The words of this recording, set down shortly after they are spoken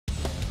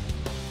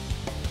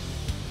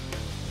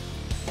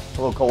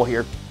Hello, Cole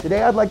here.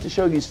 Today I'd like to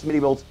show you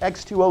Smittybilt's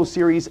X20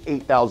 Series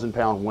 8,000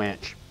 pound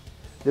winch.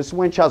 This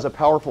winch has a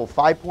powerful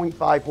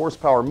 5.5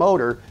 horsepower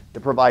motor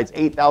that provides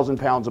 8,000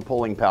 pounds of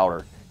pulling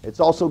power.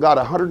 It's also got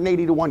a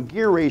 180:1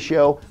 gear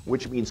ratio,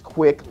 which means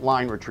quick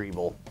line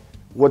retrieval.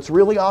 What's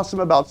really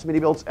awesome about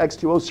Smittybilt's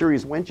X20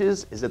 Series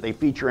winches is that they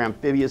feature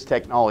amphibious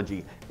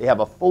technology. They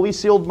have a fully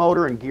sealed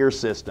motor and gear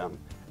system.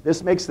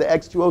 This makes the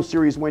X20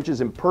 Series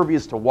winches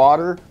impervious to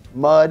water,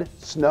 mud,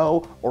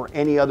 snow, or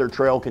any other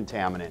trail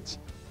contaminants.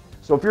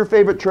 So if your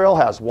favorite trail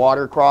has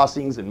water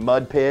crossings and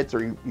mud pits,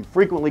 or you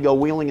frequently go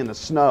wheeling in the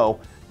snow,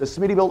 the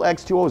Smittybilt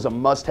X20 is a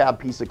must-have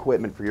piece of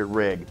equipment for your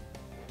rig.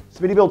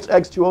 Smittybilt's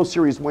X20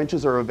 Series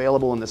winches are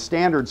available in the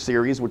Standard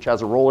Series, which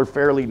has a roller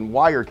fairlead and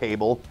wire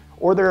cable,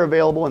 or they're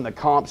available in the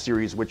Comp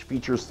Series, which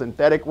features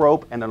synthetic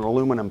rope and an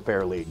aluminum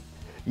fairlead.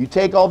 You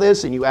take all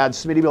this and you add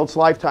Smittybilt's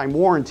lifetime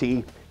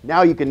warranty.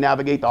 Now you can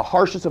navigate the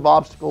harshest of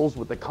obstacles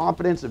with the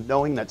confidence of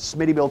knowing that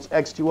Smittybilt's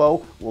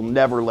X20 will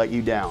never let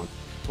you down.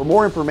 For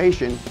more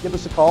information, give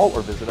us a call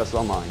or visit us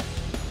online.